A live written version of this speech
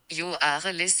You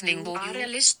are listening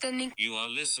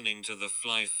to the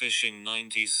Fly Fishing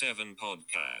 97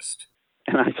 podcast.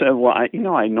 And I said, well, I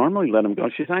normally let them go.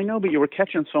 She said, I know, but you were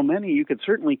catching so many, you could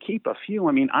certainly keep a few.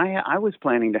 I mean, I was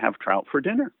planning to have trout for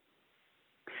dinner.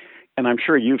 And I'm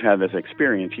sure you've had this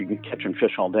experience. You can catch and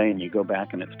fish all day, and you go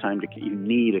back, and it's time you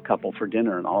need a couple for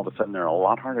dinner, and all of a sudden they're a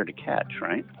lot harder to catch,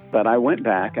 right? But I went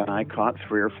back, and I caught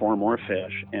 3 or 4 more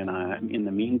fish, and in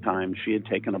the meantime, she had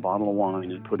taken a bottle of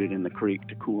wine and put it in the creek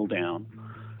to cool down,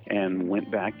 and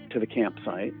went back to the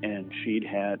campsite, and she'd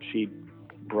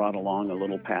brought along a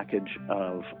little package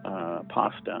of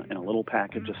pasta and a little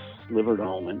package of slivered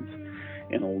almonds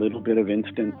and a little bit of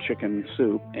instant chicken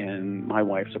soup, and my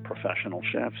wife's a professional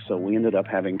chef, so we ended up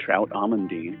having trout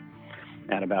amandine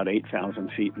at about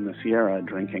 8,000 feet in the Sierra,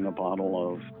 drinking a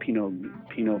bottle of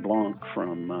Pinot Blanc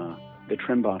from the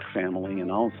Trimbach family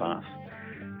in Alsace,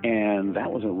 and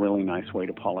that was a really nice way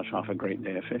to polish off a great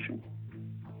day of fishing.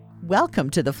 Welcome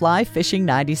to the Fly Fishing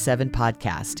 97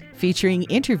 podcast, featuring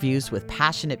interviews with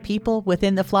passionate people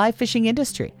within the fly fishing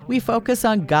industry. We focus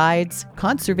on guides,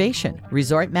 conservation,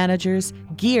 resort managers,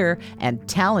 gear, and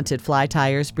talented fly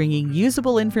tyers bringing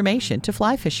usable information to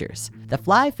fly fishers. The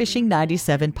Fly Fishing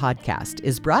 97 podcast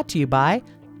is brought to you by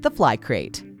The Fly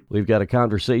Crate. We've got a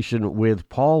conversation with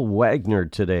Paul Wagner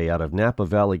today out of Napa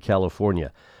Valley,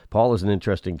 California. Paul is an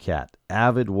interesting cat,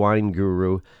 avid wine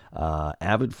guru,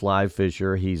 avid fly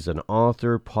fisher. He's an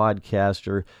author,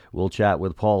 podcaster. We'll chat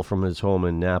with Paul from his home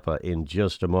in Napa in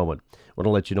just a moment. I want to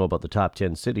let you know about the top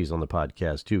 10 cities on the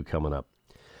podcast, too, coming up.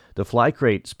 The Fly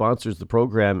Crate sponsors the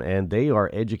program, and they are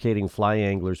educating fly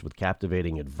anglers with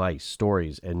captivating advice,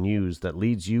 stories, and news that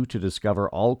leads you to discover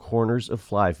all corners of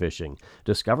fly fishing.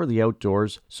 Discover the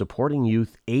outdoors, supporting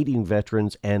youth, aiding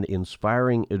veterans, and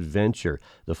inspiring adventure.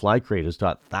 The Fly Crate has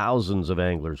taught thousands of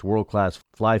anglers world-class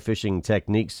fly fishing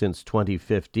techniques since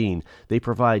 2015. They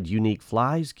provide unique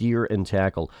flies, gear, and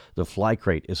tackle. The Fly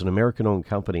Crate is an American-owned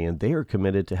company, and they are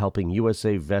committed to helping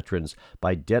USA veterans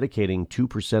by dedicating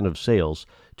 2% of sales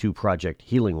to Project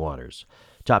Healing Waters.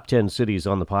 Top 10 cities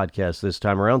on the podcast this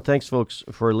time around. Thanks, folks,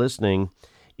 for listening.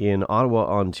 In Ottawa,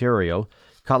 Ontario,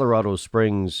 Colorado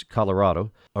Springs,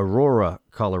 Colorado, Aurora,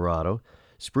 Colorado,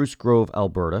 Spruce Grove,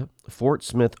 Alberta, Fort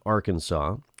Smith,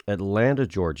 Arkansas, Atlanta,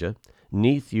 Georgia,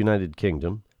 Neath, United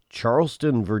Kingdom,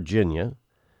 Charleston, Virginia,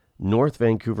 North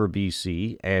Vancouver,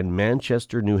 BC, and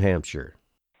Manchester, New Hampshire.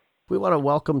 We want to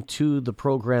welcome to the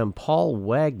program Paul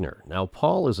Wagner. Now,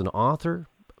 Paul is an author,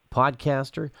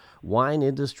 podcaster, wine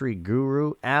industry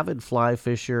guru, avid fly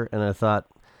fisher, and I thought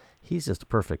he's just a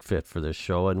perfect fit for this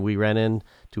show. And we ran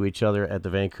into each other at the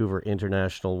Vancouver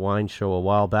International Wine Show a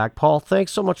while back. Paul,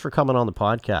 thanks so much for coming on the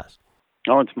podcast.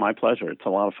 Oh, it's my pleasure. It's a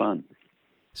lot of fun.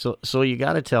 So you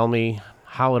got to tell me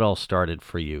how it all started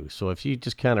for you. So if you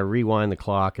just kind of rewind the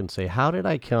clock and say, how did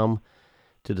I come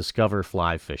to discover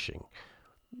fly fishing?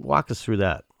 Walk us through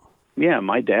that. Yeah,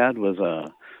 my dad was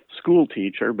a school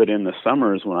teacher, but in the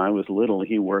summers when I was little,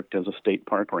 he worked as a state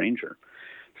park ranger.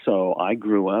 So I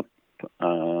grew up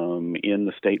in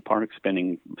the state park,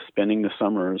 spending the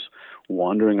summers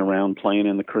wandering around, playing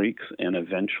in the creeks, and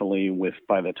eventually,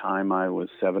 by the time I was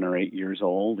 7 or 8 years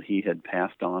old, he had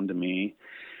passed on to me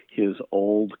his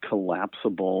old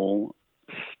collapsible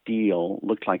steel,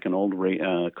 looked like an old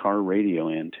car radio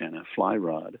antenna, fly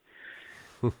rod.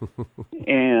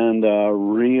 And a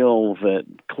reel that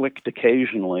clicked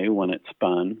occasionally when it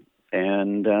spun,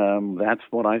 and that's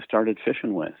what I started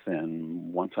fishing with.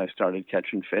 And once I started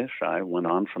catching fish, I went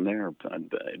on from there.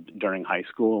 During high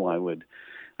school, I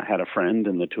had a friend,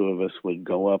 and the two of us would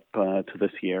go up to the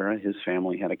Sierra. His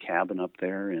family had a cabin up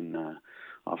there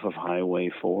off of Highway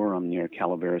 4 near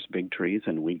Calaveras Big Trees,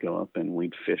 and we'd go up and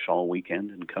we'd fish all weekend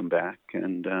and come back.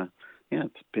 And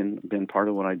it's been part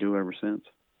of what I do ever since.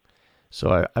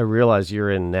 So I realize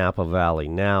you're in Napa Valley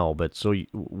now, but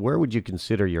where would you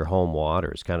consider your home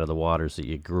waters, kind of the waters that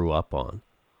you grew up on?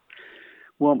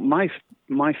 Well, my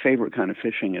favorite kind of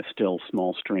fishing is still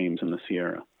small streams in the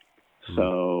Sierra. Mm-hmm.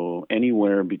 So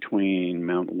anywhere between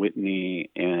Mount Whitney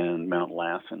and Mount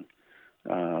Lassen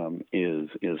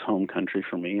is home country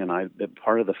for me, and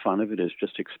part of the fun of it is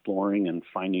just exploring and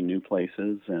finding new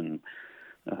places and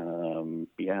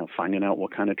finding out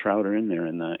what kind of trout are in there.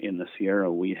 In the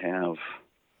Sierra, we have,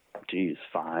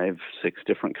 5, 6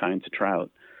 different kinds of trout.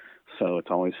 So it's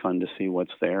always fun to see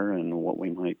what's there and what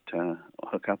we might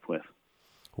hook up with.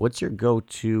 What's your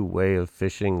go-to way of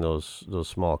fishing those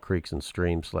small creeks and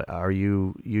streams? Are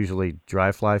you usually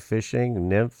dry fly fishing,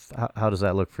 nymph? How does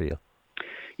that look for you?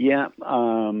 Yeah,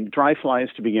 dry flies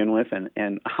to begin with,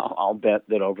 and I'll bet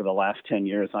that over the last 10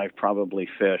 years I've probably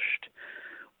fished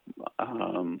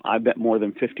I bet more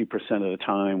than 50% of the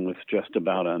time with just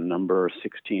about a number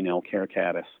 16 elk hair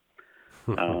caddis.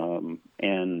 And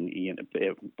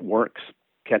it works,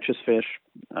 catches fish.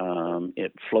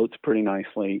 It floats pretty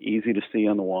nicely, easy to see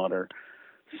on the water.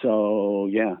 So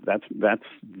yeah, that's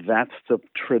the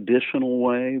traditional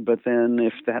way. But then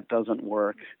if that doesn't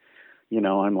work,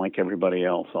 I'm like everybody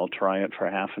else. I'll try it for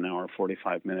half an hour,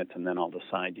 45 minutes, and then I'll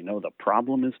decide, the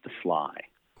problem is the fly.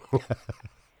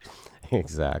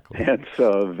 Exactly. And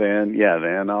so then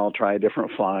I'll try a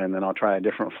different fly, and then I'll try a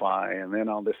different fly, and then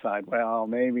I'll decide, well,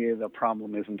 maybe the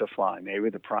problem isn't a fly. Maybe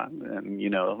the problem, and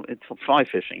it's fly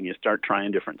fishing. You start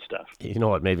trying different stuff. You know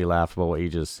what made me laugh about what you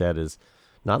just said is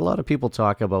not a lot of people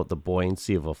talk about the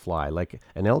buoyancy of a fly. Like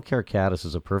an elk hair caddis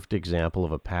is a perfect example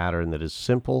of a pattern that is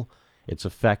simple, it's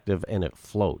effective, and it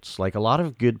floats. Like a lot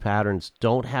of good patterns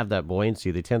don't have that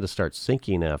buoyancy. They tend to start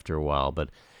sinking after a while, but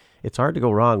it's hard to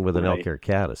go wrong with an elk hair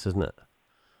caddis, isn't it?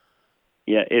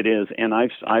 Yeah, it is. And I've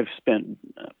spent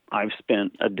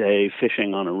a day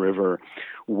fishing on a river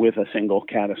with a single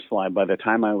caddis fly. By the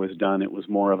time I was done, it was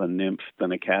more of a nymph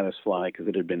than a caddis fly because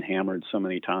it had been hammered so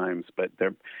many times. But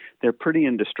they're pretty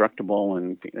indestructible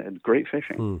and great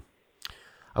fishing.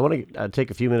 I want to take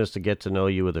a few minutes to get to know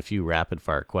you with a few rapid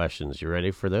fire questions. You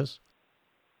ready for this?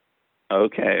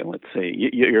 Okay, let's see.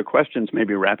 Your questions may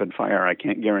be rapid fire. I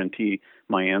can't guarantee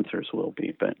my answers will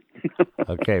be, but...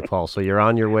 Okay, Paul, so you're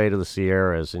on your way to the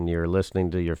Sierras and you're listening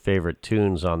to your favorite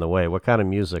tunes on the way. What kind of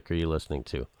music are you listening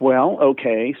to? Well,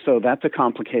 okay, so that's a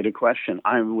complicated question.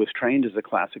 I was trained as a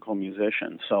classical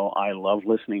musician, so I love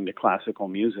listening to classical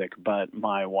music, but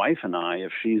my wife and I,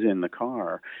 if she's in the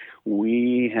car,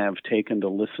 we have taken to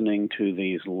listening to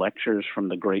these lectures from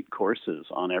the great courses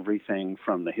on everything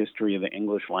from the history of the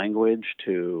English language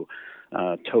to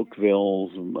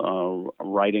Tocqueville's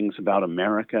writings about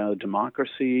America,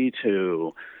 democracy,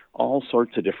 to all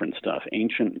sorts of different stuff,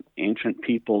 ancient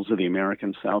peoples of the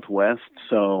American Southwest.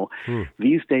 So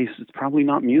these days it's probably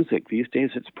not music. These days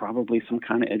it's probably some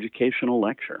kind of educational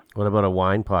lecture. What about a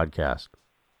wine podcast?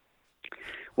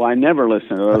 Well, I never listen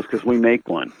to those because we make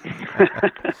one,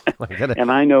 and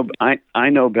I know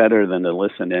better than to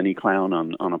listen to any clown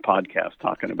on a podcast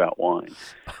talking about wine.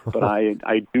 But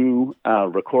I do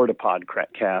record a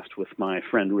podcast with my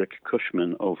friend Rick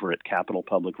Cushman over at Capital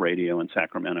Public Radio in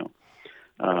Sacramento,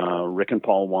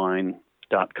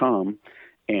 rickandpaulwine.com,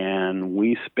 and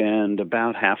we spend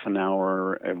about half an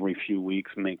hour every few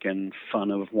weeks making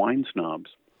fun of wine snobs.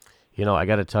 I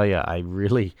got to tell you, I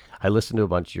listened to a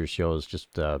bunch of your shows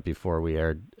just before we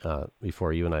aired,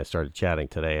 before you and I started chatting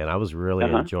today, and I was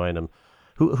really enjoying them.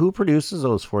 Who produces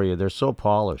those for you? They're so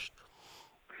polished.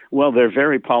 Well, they're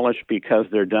very polished because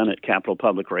they're done at Capital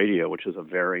Public Radio, which is a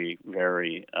very,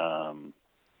 very,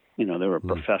 they're a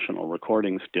professional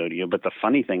recording studio. But the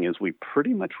funny thing is we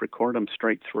pretty much record them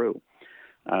straight through.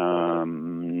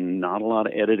 Not a lot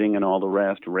of editing and all the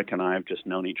rest. Rick and I have just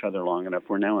known each other long enough.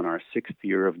 We're now in our 6th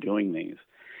year of doing these.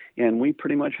 And we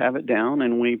pretty much have it down,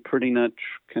 and we pretty much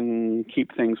can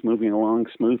keep things moving along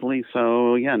smoothly.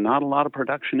 So, yeah, not a lot of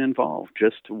production involved,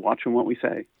 just watching what we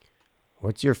say.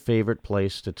 What's your favorite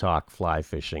place to talk fly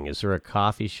fishing? Is there a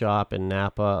coffee shop in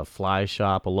Napa, a fly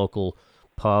shop, a local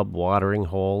pub, watering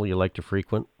hole you like to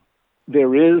frequent?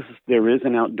 There is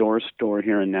an outdoor store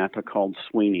here in Napa called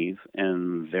Sweeney's,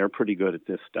 and they're pretty good at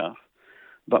this stuff.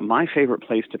 But my favorite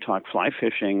place to talk fly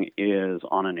fishing is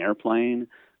on an airplane,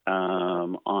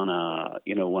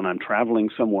 when I'm traveling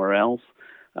somewhere else,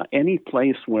 any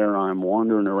place where I'm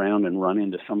wandering around and run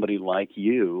into somebody like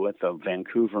you at the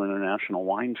Vancouver International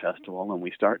Wine Festival, and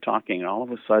we start talking, and all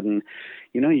of a sudden,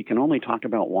 you can only talk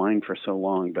about wine for so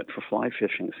long, but for fly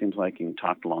fishing, it seems like you can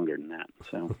talk longer than that.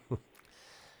 So.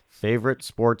 Favorite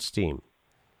sports team?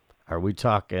 Are we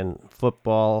talking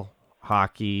football,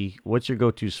 hockey? What's your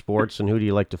go-to sports, and who do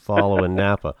you like to follow in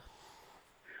Napa?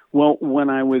 Well, when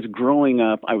I was growing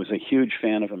up, I was a huge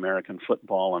fan of American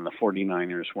football, and the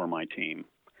 49ers were my team.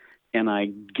 And I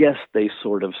guess they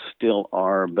sort of still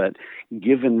are, but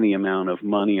given the amount of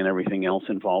money and everything else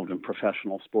involved in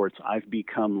professional sports, I've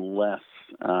become less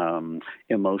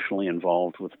emotionally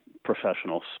involved with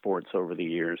professional sports over the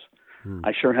years.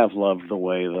 I sure have loved the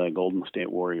way the Golden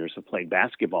State Warriors have played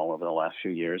basketball over the last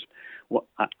few years. Well,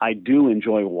 I do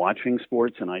enjoy watching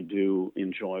sports, and I do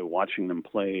enjoy watching them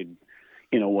played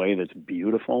in a way that's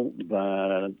beautiful, but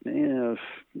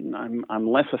I'm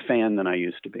less a fan than I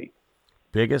used to be.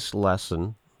 Biggest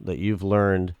lesson that you've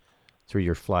learned through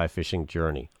your fly fishing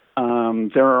journey?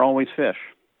 There are always fish.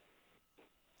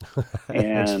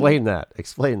 And Explain that.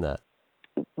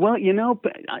 Well,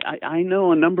 but I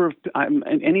know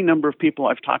any number of people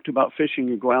I've talked to about fishing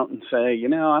who go out and say,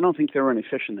 I don't think there were any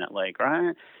fish in that lake,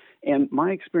 right? And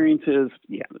my experience is,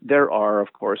 yeah, there are,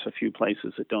 of course, a few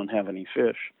places that don't have any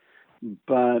fish.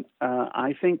 But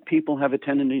I think people have a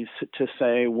tendency to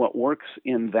say what works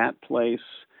in that place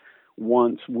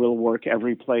once will work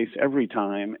every place every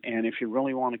time. And if you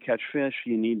really want to catch fish,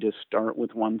 you need to start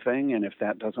with one thing. And if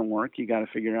that doesn't work, you got to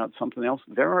figure out something else.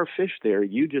 There are fish there.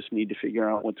 You just need to figure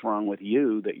out what's wrong with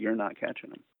you that you're not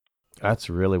catching them. That's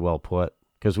really well put.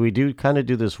 Because we do kind of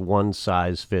do this one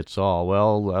size fits all.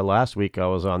 Well, last week I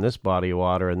was on this body of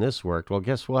water and this worked. Well,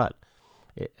 guess what?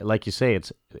 Like you say,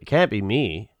 it can't be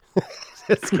me.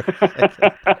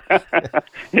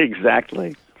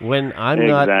 Exactly. When I'm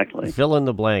not, fill in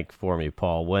the blank for me,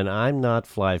 Paul. When I'm not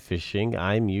fly fishing,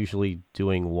 I'm usually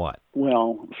doing what?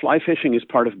 Well, fly fishing is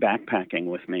part of backpacking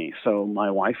with me. So my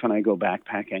wife and I go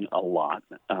backpacking a lot.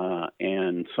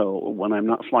 And so when I'm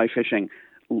not fly fishing,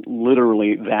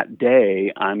 literally that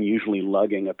day, I'm usually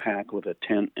lugging a pack with a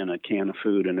tent and a can of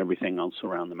food and everything else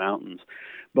around the mountains.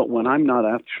 But when I'm not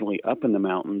actually up in the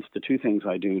mountains, the two things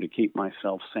I do to keep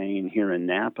myself sane here in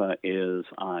Napa is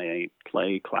I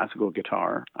play classical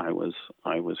guitar. I was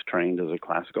trained as a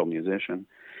classical musician,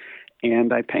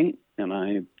 and I paint, and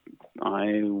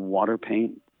I water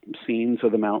paint scenes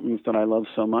of the mountains that I love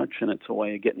so much, and it's a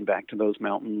way of getting back to those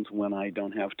mountains when I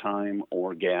don't have time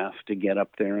or gas to get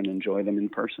up there and enjoy them in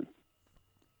person.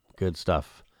 Good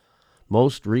stuff.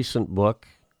 Most recent book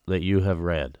that you have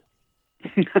read?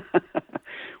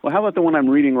 Well, how about the one I'm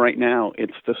reading right now?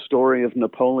 It's the story of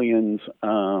Napoleon's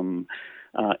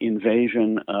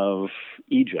invasion of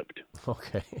Egypt.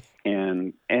 Okay.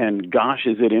 And gosh,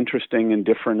 is it interesting and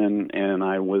different, and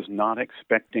I was not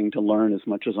expecting to learn as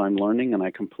much as I'm learning, and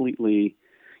I completely,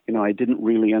 I didn't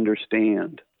really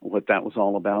understand what that was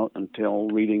all about until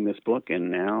reading this book,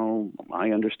 and now I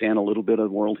understand a little bit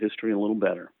of world history a little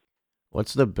better.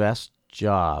 What's the best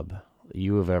job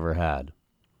you have ever had?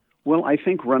 Well, I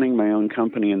think running my own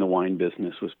company in the wine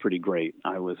business was pretty great.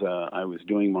 I was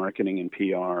doing marketing and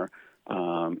PR.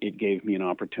 It gave me an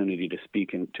opportunity to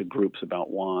speak to groups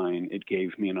about wine. It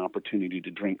gave me an opportunity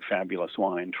to drink fabulous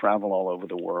wine, travel all over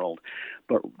the world.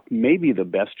 But maybe the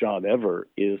best job ever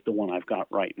is the one I've got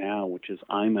right now, which is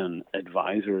I'm an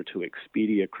advisor to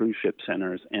Expedia cruise ship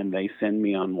centers, and they send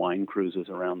me on wine cruises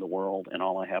around the world, and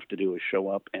all I have to do is show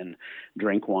up and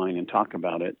drink wine and talk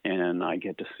about it, and I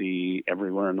get to see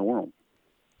everywhere in the world.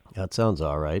 That sounds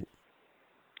all right.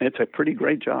 It's a pretty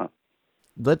great job.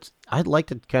 I'd like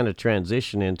to kind of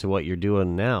transition into what you're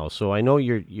doing now. So I know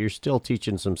you're still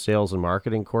teaching some sales and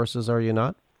marketing courses, are you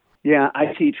not? Yeah,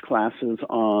 I teach classes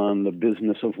on the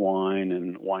business of wine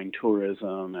and wine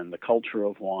tourism and the culture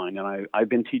of wine. And I've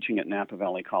been teaching at Napa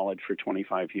Valley College for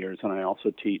 25 years. And I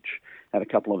also teach at a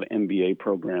couple of MBA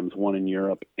programs, one in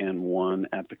Europe and one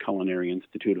at the Culinary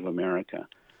Institute of America.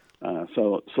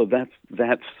 So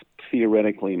that's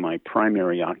theoretically my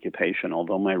primary occupation,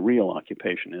 although my real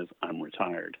occupation is I'm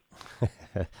retired.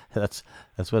 That's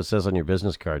what it says on your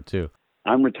business card, too.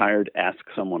 I'm retired, ask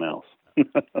someone else.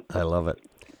 I love it.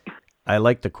 I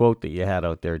like the quote that you had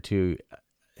out there, too.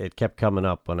 It kept coming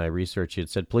up when I researched it. It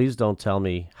said, please don't tell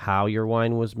me how your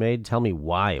wine was made. Tell me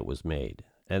why it was made.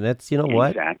 And that's,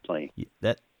 what? Exactly.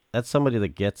 That's somebody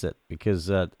that gets it, because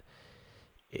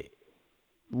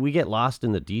we get lost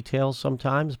in the details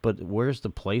sometimes, but where's the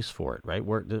place for it, right?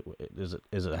 Where is it?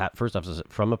 First off, is it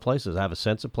from a place? Does it have a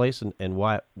sense of place? And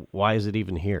why is it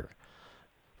even here?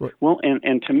 Well,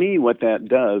 and to me, what that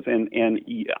does, and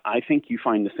I think you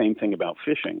find the same thing about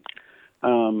fishing,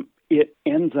 it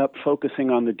ends up focusing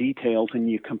on the details,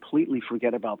 and you completely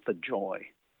forget about the joy.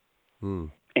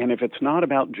 And if it's not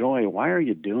about joy, why are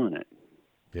you doing it?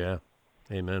 Yeah.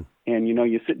 Amen. And,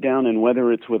 you sit down, and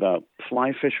whether it's with a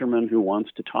fly fisherman who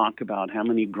wants to talk about how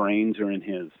many grains are in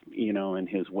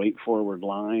his weight forward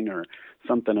line or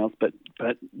something else, but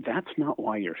that's not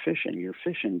why you're fishing. You're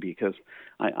fishing because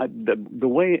the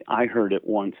way I heard it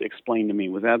once explained to me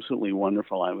was absolutely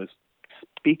wonderful. I was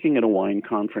speaking at a wine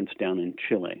conference down in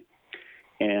Chile,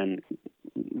 and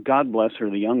God bless her,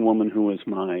 the young woman who was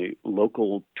my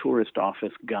local tourist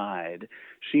office guide,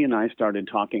 she and I started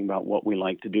talking about what we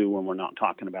like to do when we're not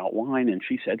talking about wine, and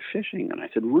she said fishing. And I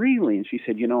said, really? And she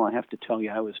said, I have to tell you,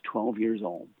 I was 12 years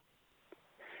old,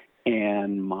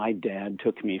 and my dad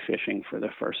took me fishing for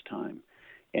the first time.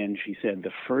 And she said,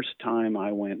 the first time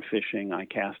I went fishing, I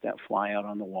cast that fly out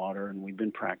on the water, and we'd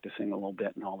been practicing a little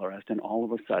bit and all the rest, and all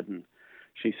of a sudden,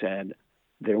 she said,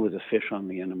 there was a fish on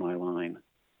the end of my line.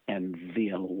 And the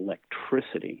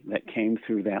electricity that came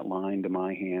through that line to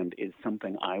my hand is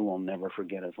something I will never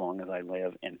forget as long as I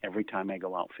live. And every time I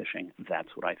go out fishing, that's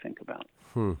what I think about.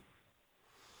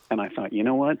 And I thought, you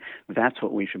know what? That's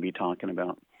what we should be talking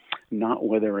about. Not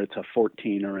whether it's a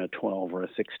 14 or a 12 or a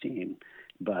 16,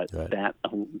 but Right. that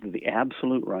the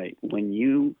absolute right. When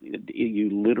you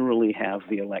literally have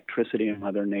the electricity of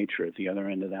Mother Nature at the other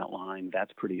end of that line,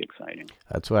 that's pretty exciting.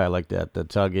 That's why I like that. The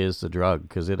tug is the drug,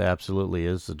 because it absolutely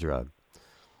is the drug.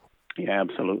 Yeah,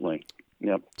 absolutely.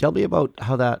 Yep. Tell me about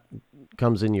how that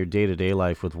comes in your day-to-day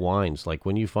life with wines. Like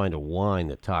when you find a wine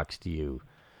that talks to you,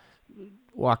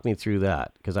 walk me through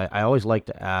that. Because I always like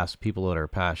to ask people that are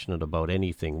passionate about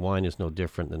anything. Wine is no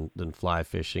different than fly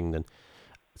fishing.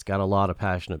 It's got a lot of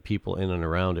passionate people in and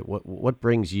around it. What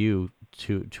brings you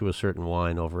to a certain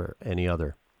wine over any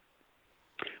other?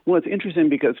 Well, it's interesting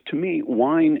because to me,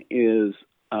 wine is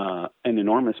an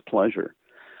enormous pleasure,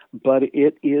 but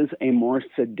it is a more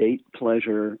sedate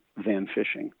pleasure than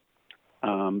fishing.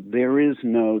 There is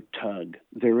no tug.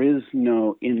 There is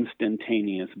no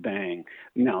instantaneous bang.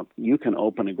 Now, you can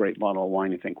open a great bottle of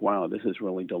wine and think, wow, this is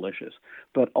really delicious.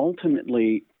 But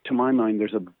ultimately, to my mind,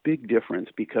 there's a big difference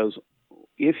because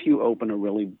if you open a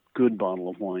really good bottle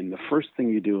of wine, the first thing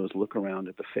you do is look around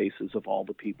at the faces of all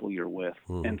the people you're with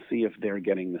and see if they're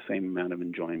getting the same amount of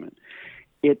enjoyment.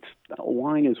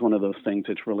 Wine is one of those things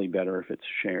that's really better if it's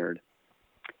shared.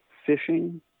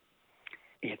 Fishing,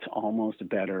 it's almost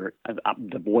better.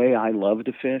 The way I love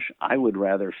to fish, I would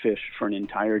rather fish for an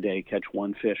entire day, catch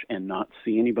one fish, and not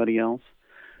see anybody else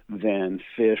than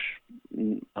fish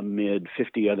amid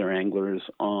 50 other anglers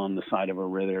on the side of a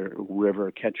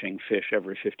river catching fish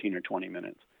every 15 or 20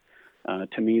 minutes.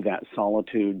 To me, that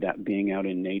solitude, that being out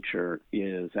in nature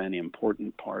is an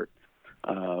important part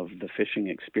of the fishing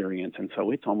experience. And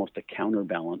so it's almost a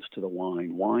counterbalance to the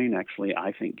wine. Wine actually,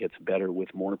 I think, gets better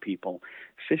with more people.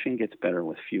 Fishing gets better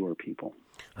with fewer people.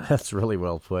 That's really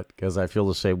well put, because I feel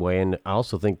the same way. And I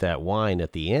also think that wine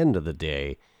at the end of the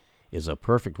day is a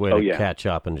perfect way to catch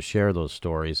up and to share those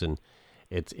stories. And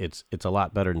it's a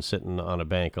lot better than sitting on a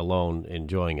bank alone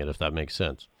enjoying it, if that makes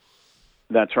sense.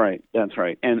 That's right. That's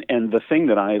right. And the thing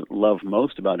that I love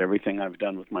most about everything I've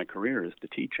done with my career is the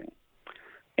teaching.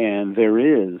 And there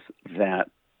is that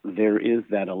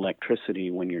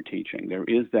electricity when you're teaching. There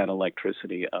is that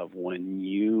electricity of when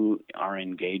you are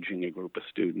engaging a group of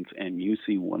students and you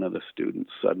see one of the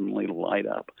students suddenly light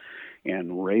up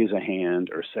and raise a hand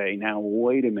or say, now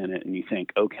wait a minute, and you think,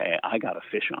 okay, I got a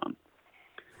fish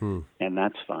on. And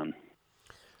that's fun.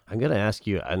 I'm going to ask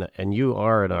you, and you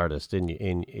are an artist in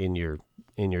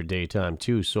your daytime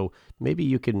too. So maybe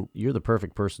you're the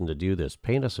perfect person to do this.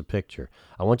 Paint us a picture.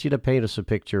 I want you to paint us a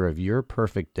picture of your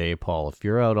perfect day, Paul. If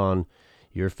you're out on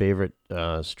your favorite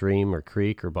stream or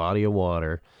creek or body of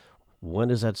water, when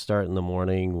does that start in the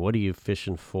morning? What are you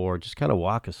fishing for? Just kind of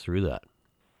walk us through that.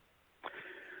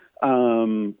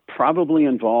 Probably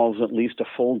involves at least a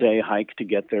full day hike to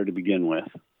get there to begin with.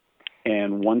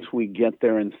 And once we get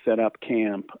there and set up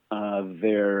camp,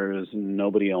 there's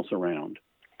nobody else around.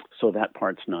 So that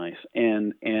part's nice.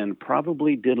 And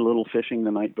probably did a little fishing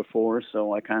the night before,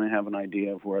 so I kind of have an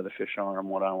idea of where the fish are and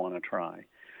what I want to try.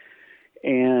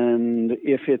 And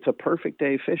if it's a perfect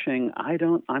day fishing,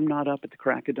 I'm not up at the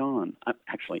crack of dawn.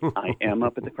 I am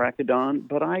up at the crack of dawn,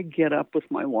 but I get up with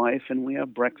my wife and we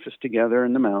have breakfast together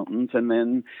in the mountains. And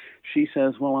then she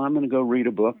says, well, I'm going to go read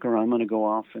a book, or I'm going to go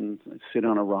off and sit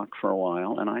on a rock for a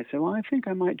while. And I say, well, I think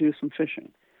I might do some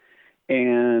fishing.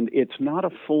 And it's not a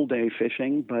full day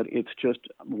fishing, but it's just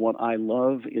what I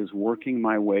love is working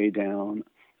my way down,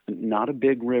 not a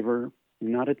big river,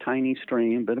 not a tiny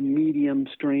stream, but a medium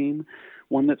stream,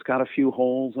 one that's got a few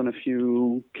holes and a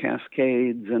few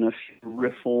cascades and a few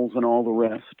riffles and all the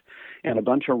rest, and a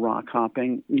bunch of rock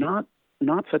hopping. Not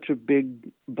such a big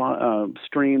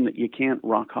stream that you can't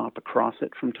rock hop across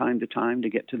it from time to time to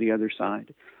get to the other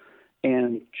side.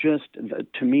 And just,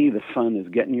 to me, the fun is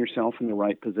getting yourself in the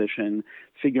right position,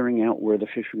 figuring out where the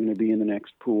fish are going to be in the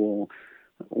next pool,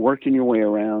 working your way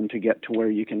around to get to where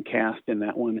you can cast in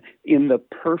that one. In the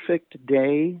perfect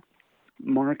day,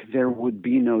 Mark, there would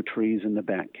be no trees in the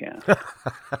back cast.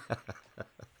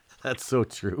 That's so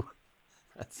true.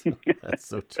 That's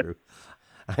so true.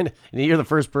 And you're the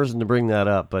first person to bring that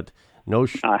up, but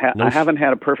I haven't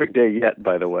had a perfect day yet,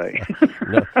 by the way.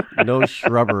 no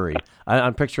shrubbery.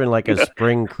 I'm picturing like a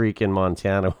spring creek in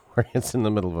Montana where it's in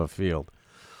the middle of a field.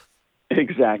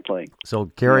 Exactly. So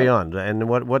carry on. And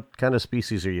what kind of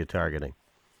species are you targeting?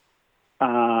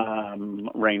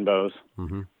 Rainbows.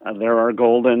 Mm-hmm. There are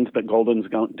goldens, but goldens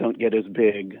don't get as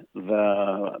big.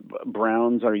 The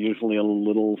browns are usually a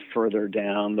little further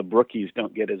down. The brookies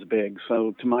don't get as big.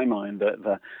 So, to my mind,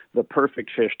 the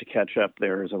perfect fish to catch up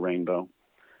there is a rainbow.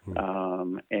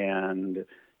 And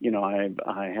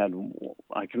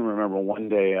I can remember one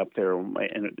day up there, and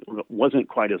it wasn't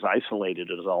quite as isolated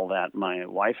as all that. My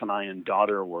wife and I and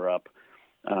daughter were up,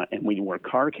 and we were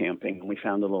car camping, and we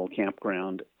found a little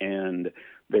campground, and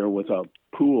there was a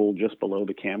pool just below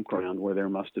the campground where there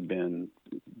must have been,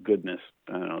 goodness,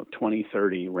 20,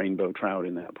 30 rainbow trout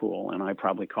in that pool, and I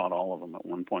probably caught all of them at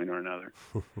one point or another.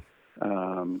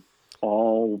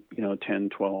 All, 10,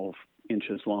 12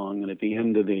 inches long, and at the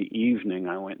end of the evening,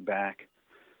 I went back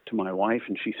to my wife,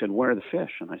 and she said, "Where are the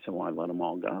fish?" And I said, "Well, I let them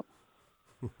all go."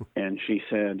 And she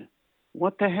said,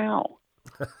 "What the hell?"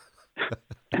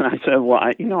 And I said, "Well,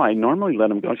 I normally let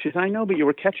them go." She said, "I know, but you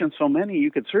were catching so many, you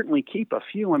could certainly keep a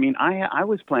few. I mean, I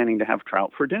was planning to have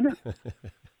trout for dinner."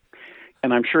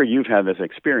 And I'm sure you've had this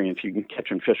experience. You can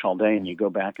catch and fish all day, and you go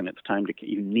back, and it's time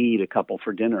you need a couple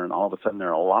for dinner, and all of a sudden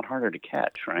they're a lot harder to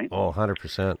catch, right? Oh,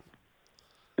 100%.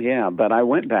 Yeah, but I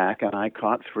went back and I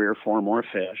caught 3 or 4 more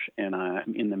fish, and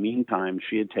in the meantime,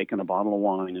 she had taken a bottle of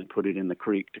wine and put it in the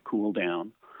creek to cool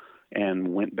down,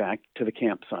 and went back to the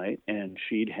campsite, and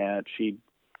she'd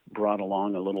brought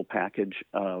along a little package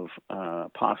of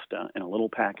pasta and a little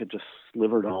package of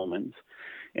slivered almonds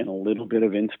and a little bit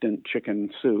of instant chicken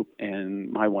soup,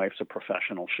 and my wife's a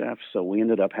professional chef, so we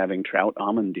ended up having trout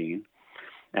amandine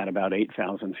at about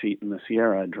 8,000 feet in the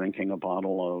Sierra, drinking a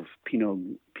bottle of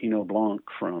Pinot Blanc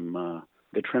from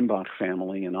the Trimbach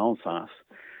family in Alsace.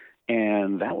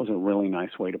 And that was a really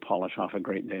nice way to polish off a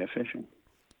great day of fishing.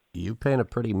 You paint a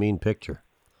pretty mean picture.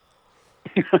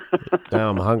 Now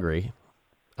I'm hungry.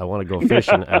 I want to go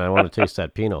fishing, and I want to taste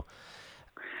that Pinot.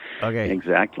 Okay.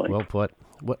 Exactly. Well put.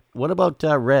 What about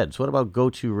reds? What about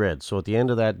go-to reds? So at the end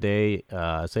of that day,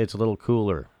 say it's a little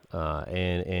cooler,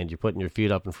 and you're putting your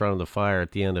feet up in front of the fire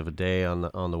at the end of a day on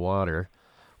the water.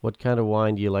 What kind of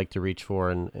wine do you like to reach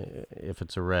for, and if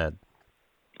it's a red?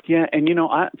 Yeah, and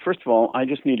first of all, I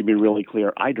just need to be really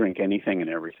clear. I drink anything and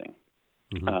everything.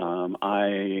 Mm-hmm.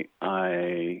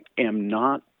 I am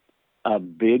not a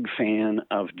big fan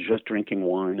of just drinking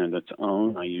wine on its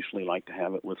own. I usually like to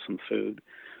have it with some food.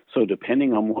 So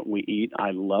depending on what we eat,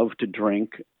 I love to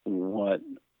drink what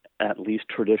at least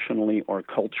traditionally or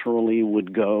culturally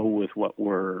would go with what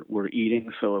we're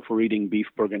eating. So if we're eating beef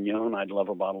bourguignon, I'd love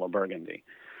a bottle of Burgundy.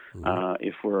 Mm-hmm.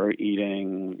 If we're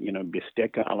eating,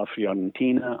 bistecca alla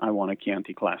fiorentina, I want a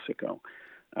Chianti Classico.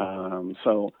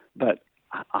 But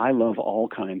I love all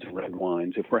kinds of red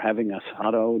wines. If we're having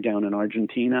asado down in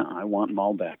Argentina, I want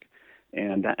Malbec.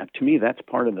 And that, to me, that's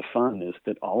part of the fun, is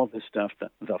that all of this stuff,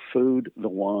 the food, the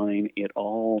wine, it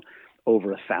all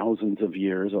over thousands of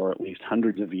years, or at least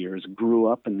hundreds of years, grew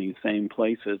up in these same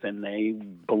places, and they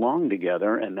belong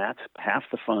together. And that's half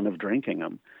the fun of drinking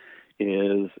them,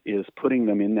 is putting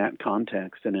them in that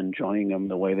context and enjoying them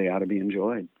the way they ought to be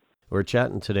enjoyed. We're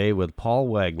chatting today with Paul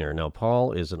Wagner. Now,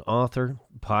 Paul is an author,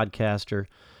 podcaster,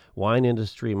 wine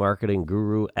industry marketing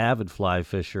guru, avid fly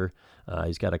fisher.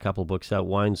 He's got a couple books out: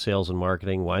 Wine Sales and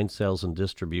Marketing, Wine Sales and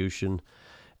Distribution.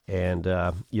 And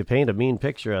you paint a mean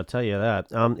picture, I'll tell you that.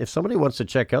 If somebody wants to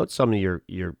check out some of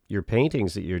your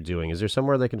paintings that you're doing, is there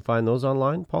somewhere they can find those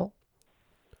online, Paul?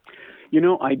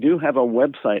 I do have a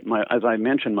website. As I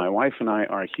mentioned, my wife and I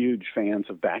are huge fans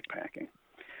of backpacking.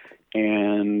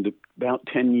 And about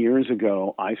 10 years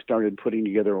ago, I started putting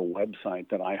together a website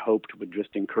that I hoped would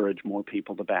just encourage more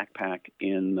people to backpack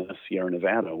in the Sierra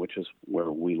Nevada, which is where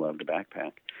we love to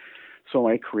backpack. So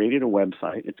I created a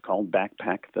website. It's called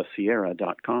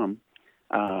backpackthesierra.com.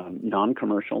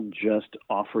 Non-commercial, just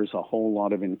offers a whole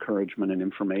lot of encouragement and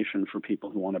information for people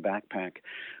who want to backpack.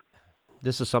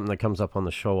 This is something that comes up on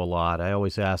the show a lot. I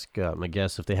always ask my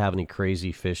guests if they have any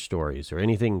crazy fish stories or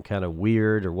anything kind of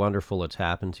weird or wonderful that's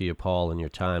happened to you, Paul, in your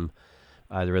time,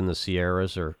 either in the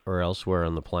Sierras or elsewhere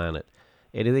on the planet.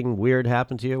 Anything weird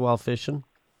happen to you while fishing?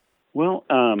 Well,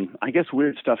 I guess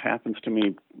weird stuff happens to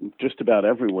me just about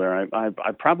everywhere.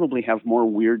 I probably have more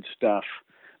weird stuff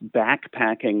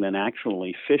backpacking than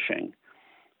actually fishing.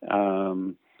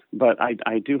 But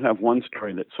I do have one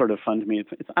story that's sort of fun to me.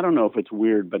 It's I don't know if it's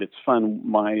weird, but it's fun.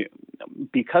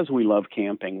 Because we love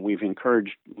camping, we've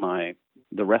encouraged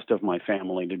the rest of my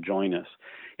family to join us.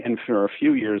 And for a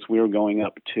few years, we were going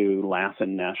up to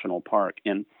Lassen National Park.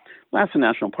 And Lassen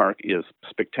National Park is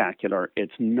spectacular.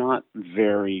 It's not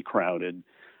very crowded.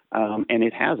 And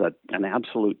it has an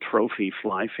absolute trophy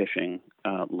fly fishing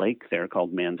lake there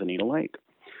called Manzanita Lake.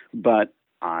 But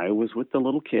I was with the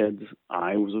little kids.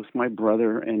 I was with my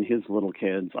brother and his little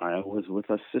kids. I was with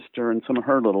a sister and some of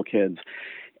her little kids.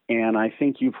 And I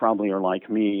think you probably are like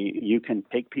me. You can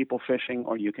take people fishing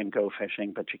or you can go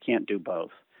fishing, but you can't do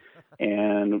both.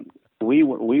 And we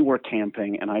were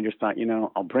camping, and I just thought,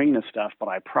 I'll bring this stuff, but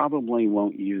I probably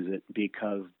won't use it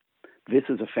because this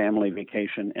is a family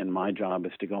vacation, and my job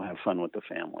is to go have fun with the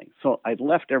family. So I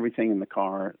left everything in the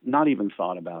car, not even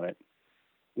thought about it.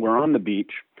 We're on the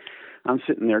beach. I'm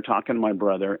sitting there talking to my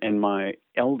brother, and my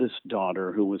eldest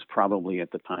daughter, who was probably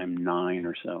at the time 9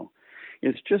 or so,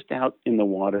 is just out in the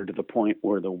water to the point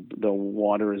where the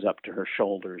water is up to her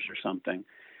shoulders or something.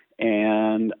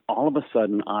 And all of a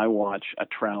sudden, I watch a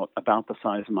trout about the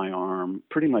size of my arm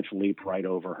pretty much leap right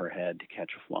over her head to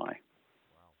catch a fly.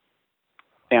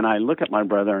 And I look at my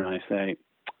brother and I say,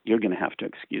 "You're going to have to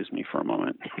excuse me for a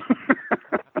moment."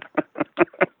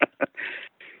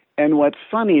 And what's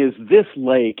funny is this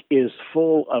lake is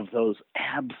full of those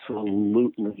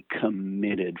absolutely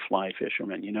committed fly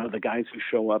fishermen. The guys who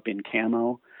show up in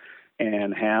camo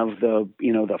and have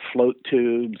the float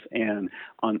tubes, and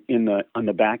on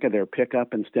the back of their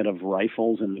pickup, instead of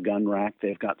rifles in the gun rack,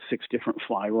 they've got 6 different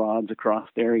fly rods across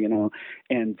there,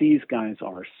 and these guys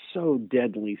are so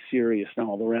deadly serious and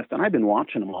all the rest. And I've been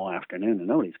watching them all afternoon, and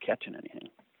nobody's catching anything.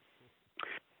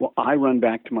 Well, I run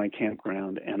back to my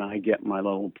campground and I get my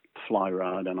little fly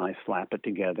rod and I slap it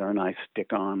together and I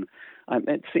stick on.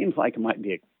 It seems like it might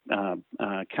be a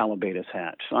Callibatus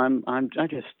hatch, so I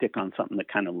just stick on something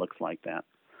that kind of looks like that.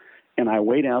 And I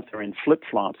wade out there in flip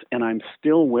flops, and I'm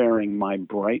still wearing my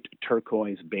bright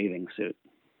turquoise bathing suit.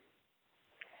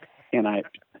 And I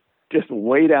just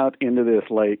wade out into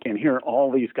this lake and hear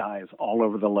all these guys all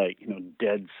over the lake,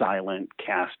 dead silent,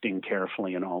 casting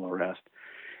carefully, and all the rest.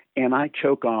 And I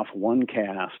choke off one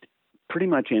cast pretty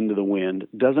much into the wind.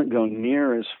 Doesn't go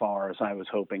near as far as I was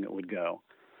hoping it would go.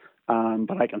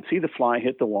 But I can see the fly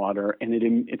hit the water, and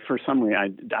it for some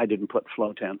reason, I didn't put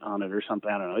floatant on it or something.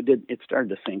 I don't know. It started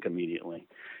to sink immediately.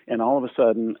 And all of a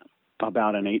sudden,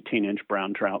 about an 18-inch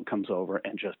brown trout comes over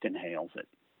and just inhales it.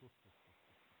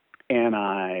 And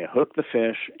I hook the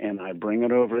fish, and I bring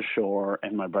it over to shore,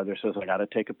 and my brother says, "I got to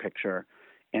take a picture."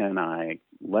 And I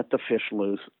let the fish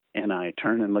loose, and I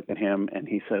turn and look at him, and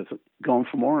he says, "Going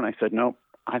for more?" And I said, "Nope,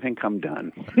 I think I'm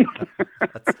done."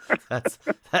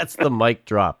 that's the mic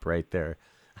drop right there.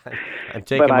 I'm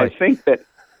taking. But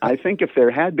I think if there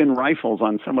had been rifles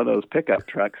on some of those pickup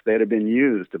trucks, they'd have been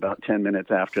used about 10 minutes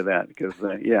after that. Because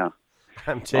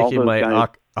I'm taking my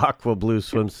aqua blue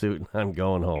swimsuit and I'm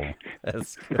going home.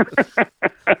 That's good.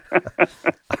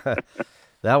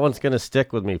 That one's going to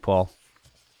stick with me, Paul.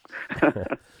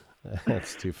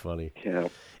 That's too funny. Yeah.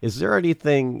 Is there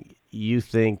anything you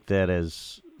think that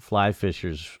as fly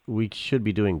fishers we should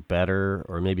be doing better,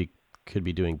 or maybe could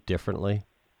be doing differently?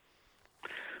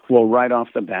 Well, right off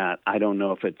the bat, I don't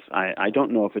know if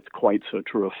it's quite so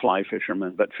true of fly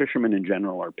fishermen, but fishermen in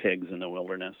general are pigs in the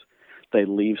wilderness. They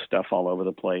leave stuff all over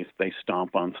the place. They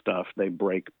stomp on stuff. They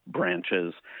break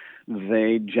branches.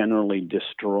 They generally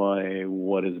destroy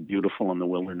what is beautiful in the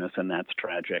wilderness, and that's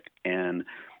tragic. And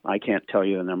I can't tell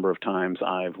you the number of times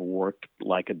I've worked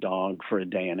like a dog for a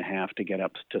day and a half to get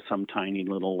up to some tiny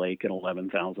little lake at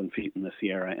 11,000 feet in the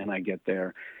Sierra, and I get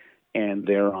there, and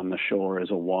there on the shore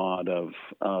is a wad of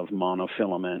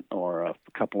monofilament or a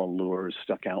couple of lures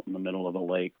stuck out in the middle of the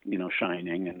lake,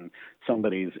 shining, and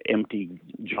somebody's empty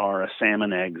jar of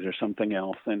salmon eggs or something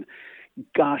else. And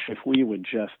gosh, if we would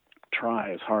just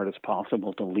try as hard as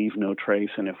possible to leave no trace,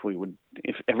 and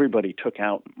if everybody took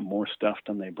out more stuff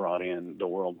than they brought in, the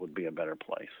world would be a better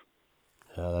place.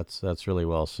 That's really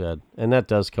well said, and that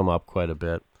does come up quite a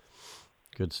bit.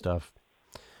 Good stuff.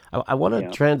 I want to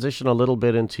transition a little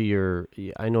bit into your.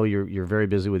 I know you're very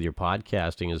busy with your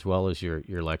podcasting as well as your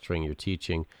lecturing, your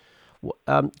teaching.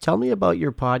 Tell me about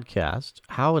your podcast,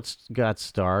 how it's got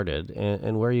started,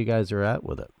 and where you guys are at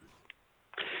with it.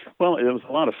 Well, it was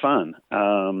a lot of fun.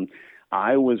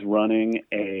 I was running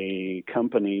a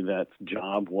company that's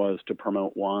job was to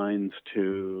promote wines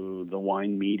to the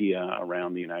wine media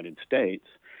around the United States.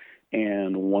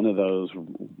 And one of those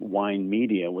wine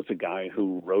media was a guy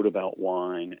who wrote about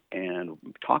wine and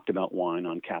talked about wine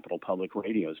on Capital Public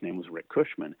Radio. His name was Rick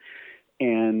Cushman.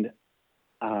 And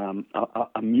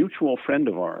a mutual friend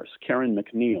of ours, Karen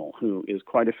McNeil, who is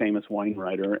quite a famous wine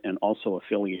writer and also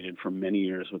affiliated for many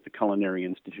years with the Culinary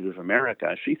Institute of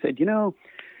America, she said,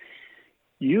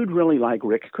 you'd really like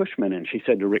Rick Cushman. And she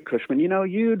said to Rick Cushman,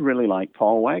 you'd really like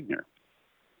Paul Wagner.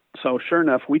 So sure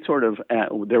enough, we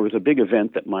there was a big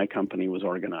event that my company was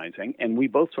organizing, and we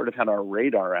both sort of had our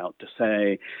radar out to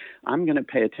say, I'm going to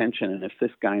pay attention, and if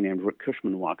this guy named Rick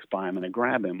Cushman walks by, I'm going to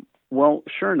grab him. Well,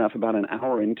 sure enough, about an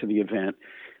hour into the event,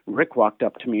 Rick walked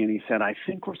up to me and he said, "I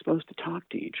think we're supposed to talk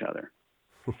to each other."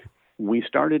 We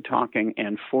started talking,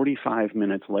 and 45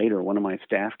 minutes later, one of my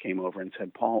staff came over and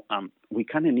said, "Paul, we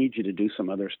kind of need you to do some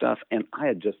other stuff." And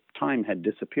time had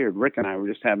disappeared. Rick and I were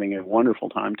just having a wonderful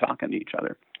time talking to each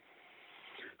other.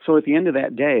 So at the end of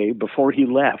that day, before he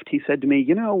left, he said to me,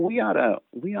 we ought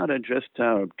to just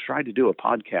try to do a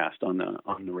podcast on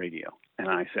the radio." And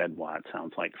I said, "Well, that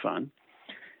sounds like fun."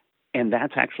 And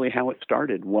that's actually how it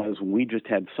started, was we just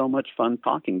had so much fun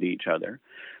talking to each other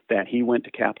that he went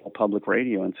to Capital Public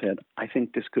Radio and said, "I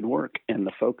think this could work." And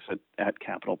the folks at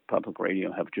Capital Public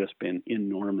Radio have just been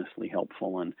enormously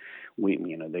helpful. And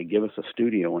they give us a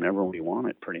studio whenever we want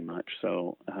it, pretty much.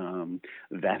 So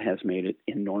that has made it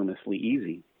enormously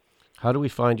easy. How do we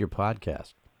find your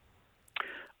podcast?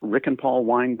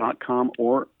 rickandpaulwine.com,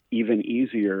 or even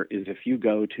easier is if you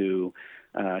go to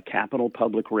Capital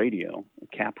Public Radio,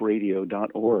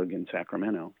 capradio.org in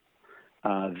Sacramento.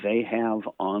 They have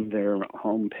on their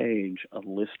homepage a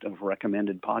list of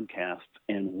recommended podcasts,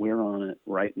 and we're on it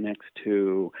right next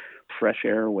to Fresh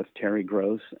Air with Terry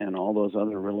Gross and all those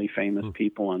other really famous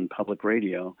people on public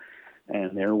radio.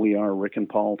 And there we are, Rick and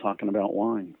Paul, talking about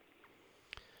wine.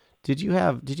 Did you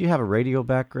have a radio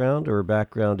background or a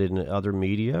background in other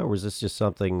media, or was this just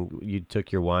something you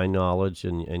took your wine knowledge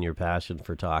and your passion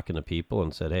for talking to people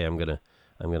and said, "Hey, I'm gonna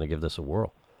give this a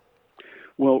whirl"?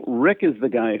 Well, Rick is the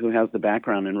guy who has the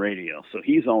background in radio, so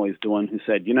he's always the one who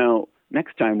said,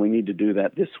 next time we need to do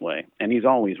that this way, and he's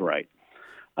always right.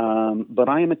 But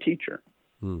I am a teacher.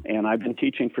 And I've been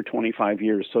teaching for 25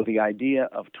 years, so the idea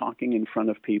of talking in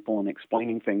front of people and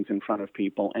explaining things in front of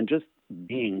people and just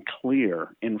being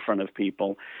clear in front of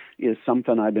people is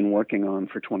something I've been working on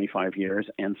for 25 years,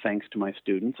 and thanks to my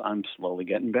students, I'm slowly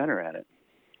getting better at it.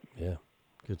 Yeah,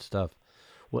 good stuff.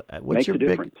 Makes a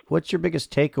difference. What's your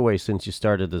biggest takeaway since you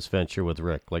started this venture with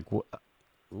Rick? Like,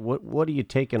 what are you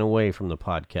taking away from the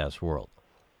podcast world?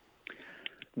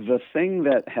 The thing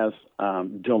that has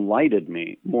delighted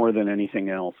me more than anything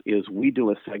else is we do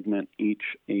a segment each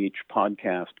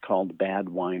podcast called Bad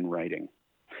Wine Writing.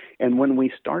 And when we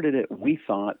started it, we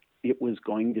thought it was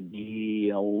going to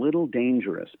be a little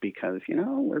dangerous because,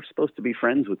 we're supposed to be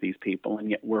friends with these people,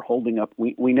 and yet we're holding up,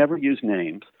 we never use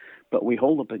names, but we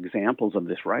hold up examples of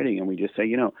this writing, and we just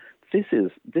say, this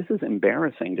is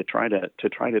embarrassing to try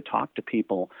to talk to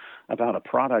people about a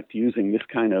product using this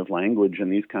kind of language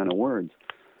and these kind of words.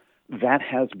 That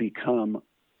has become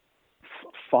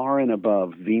far and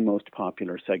above the most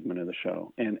popular segment of the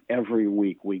show. And every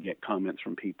week we get comments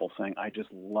from people saying, "I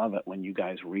just love it when you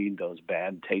guys read those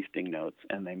bad tasting notes,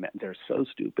 and they're so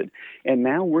stupid." And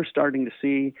now we're starting to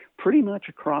see pretty much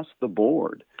across the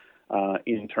board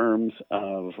in terms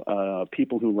of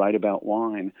people who write about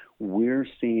wine, we're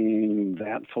seeing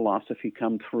that philosophy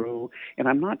come through. And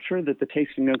I'm not sure that the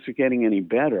tasting notes are getting any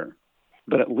better,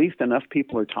 but at least enough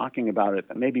people are talking about it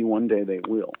that maybe one day they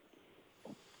will.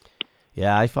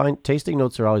 Yeah, I find tasting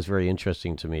notes are always very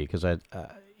interesting to me because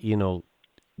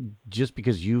just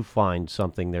because you find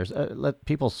something, there's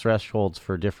people's thresholds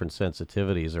for different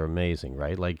sensitivities are amazing,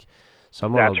 right? Like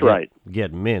someone will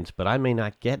get mint, but I may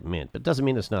not get mint, but it doesn't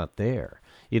mean it's not there.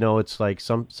 It's like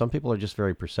some people are just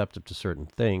very perceptive to certain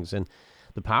things, and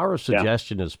the power of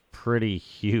suggestion is pretty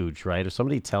huge, right? If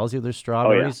somebody tells you there's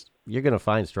strawberries, you're going to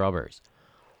find strawberries.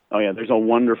 Oh, yeah. There's a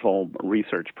wonderful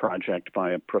research project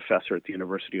by a professor at the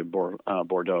University of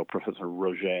Bordeaux, Professor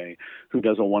Roger, who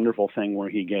does a wonderful thing where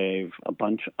he gave a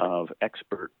bunch of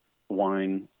expert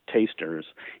wine tasters.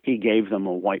 He gave them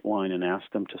a white wine and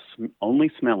asked them to only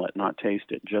smell it, not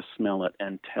taste it, just smell it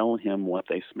and tell him what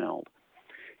they smelled.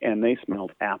 And they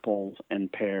smelled apples and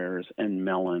pears and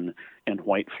melon and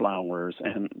white flowers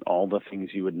and all the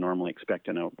things you would normally expect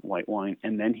in a white wine.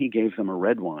 And then he gave them a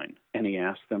red wine, and he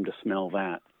asked them to smell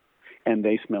that. And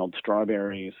they smelled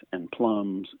strawberries and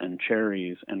plums and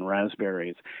cherries and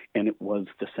raspberries, and it was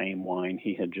the same wine.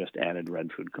 He had just added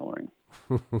red food coloring.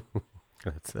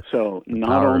 So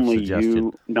not only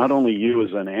you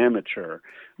as an amateur,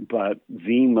 but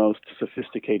the most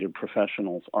sophisticated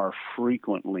professionals are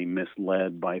frequently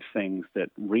misled by things that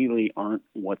really aren't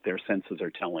what their senses are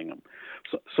telling them.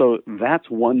 So that's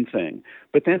one thing.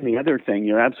 But then the other thing,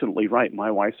 you're absolutely right.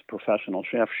 My wife's a professional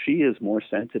chef. She is more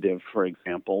sensitive, for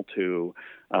example, to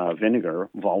vinegar,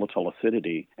 volatile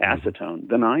acidity, acetone,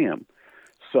 than I am.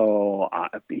 So,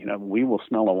 we will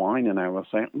smell a wine and I will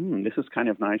say, this is kind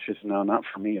of nice. She says, no, not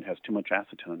for me. It has too much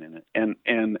acetone in it.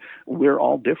 And we're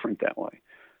all different that way.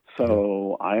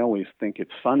 So I always think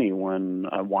it's funny when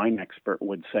a wine expert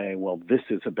would say, well, this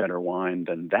is a better wine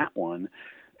than that one.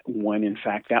 when in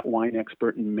fact that wine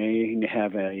expert may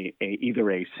have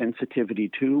either a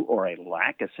sensitivity to or a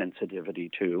lack of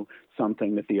sensitivity to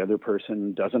something that the other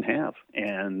person doesn't have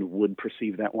and would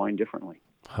perceive that wine differently.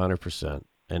 100%.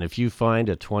 And if you find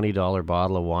a $20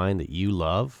 bottle of wine that you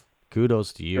love,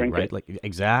 kudos to you, Drink right? it. Like,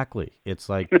 exactly. It's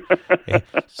like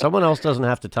someone else doesn't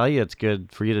have to tell you it's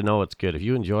good for you to know it's good. If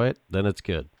you enjoy it, then it's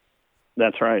good.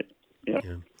 That's right. Yep.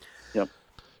 Yeah. Yep.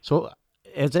 So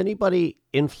has anybody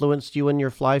influenced you in your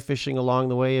fly fishing along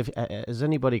the way? Has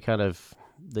anybody kind of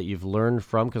that you've learned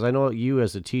from? Because I know you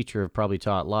as a teacher have probably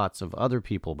taught lots of other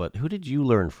people, but who did you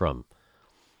learn from?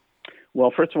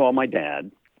 Well, first of all, my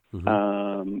dad.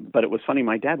 Mm-hmm. But it was funny.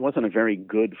 My dad wasn't a very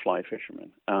good fly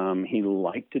fisherman. He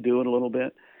liked to do it a little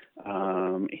bit.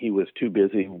 He was too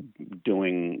busy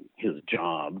doing his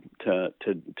job to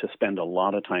spend a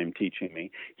lot of time teaching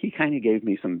me. He kind of gave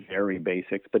me some very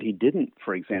basics, but he didn't,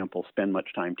 for example, spend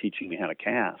much time teaching me how to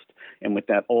cast. And with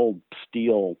that old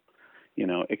steel,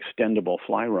 extendable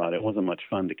fly rod, it wasn't much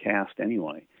fun to cast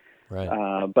anyway.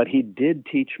 Right. But he did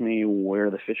teach me where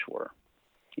the fish were.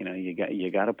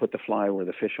 You got to put the fly where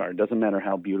the fish are. It doesn't matter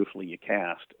how beautifully you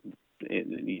cast.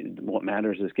 What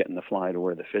matters is getting the fly to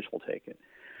where the fish will take it.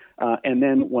 And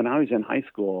then when I was in high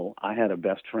school, I had a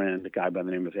best friend, a guy by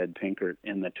the name of Ed Pinkert,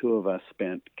 and the two of us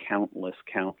spent countless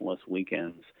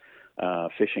weekends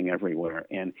fishing everywhere.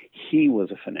 And he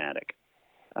was a fanatic.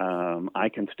 I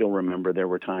can still remember there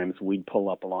were times we'd pull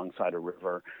up alongside a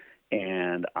river,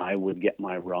 and I would get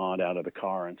my rod out of the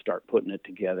car and start putting it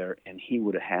together, and he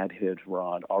would have had his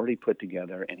rod already put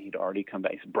together, and he'd already come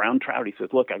back. He said, "Brown trout." He says,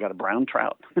 "Look, I got a brown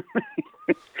trout,"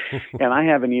 and I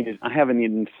haven't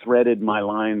even threaded my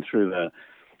line through the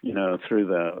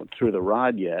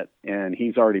rod yet, and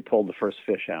he's already pulled the first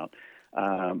fish out.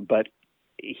 But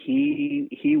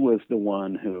he was the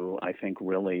one who I think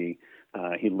really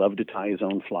he loved to tie his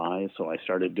own flies, so I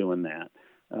started doing that.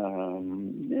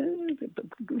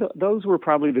 Those were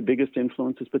probably the biggest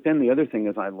influences. But then the other thing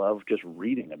is I love just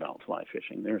reading about fly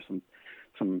fishing. There are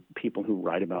some people who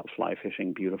write about fly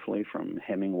fishing beautifully, from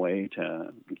Hemingway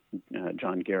to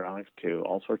John Garrick to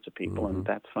all sorts of people, and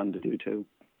that's fun to do too.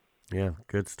 Yeah,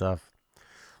 good stuff.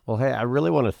 Well, hey, I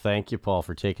really want to thank you, Paul,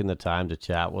 for taking the time to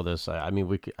chat with us. I mean,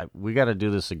 we got to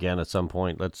do this again at some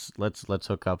point. Let's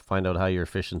hook up, find out how your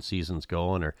fishing season's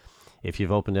going, or if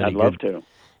you've opened any. I'd love to.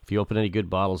 If you open any good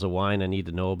bottles of wine I need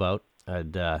to know about,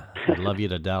 I'd love you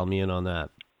to dial me in on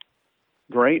that.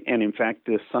 Great. And in fact,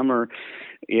 this summer,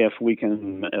 if we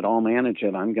can at all manage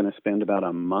it, I'm going to spend about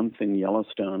a month in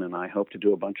Yellowstone, and I hope to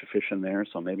do a bunch of fishing there,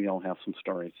 so maybe I'll have some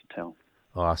stories to tell.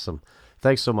 Awesome.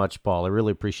 Thanks so much, Paul. I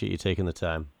really appreciate you taking the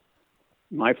time.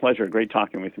 My pleasure. Great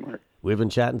talking with you, Mark. We've been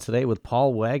chatting today with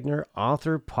Paul Wagner,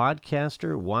 author,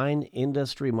 podcaster, wine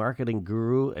industry marketing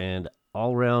guru, and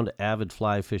all-round avid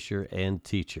fly fisher and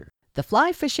teacher. The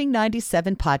Fly Fishing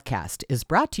 97 podcast is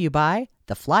brought to you by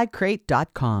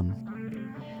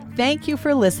theflycrate.com. Thank you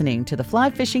for listening to the Fly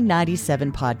Fishing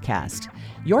 97 podcast.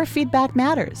 Your feedback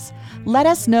matters. Let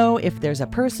us know if there's a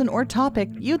person or topic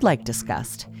you'd like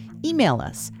discussed. Email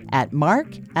us at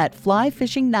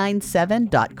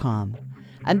mark@flyfishing97.com.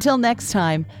 Until next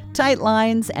time, tight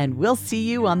lines, and we'll see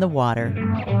you on the water.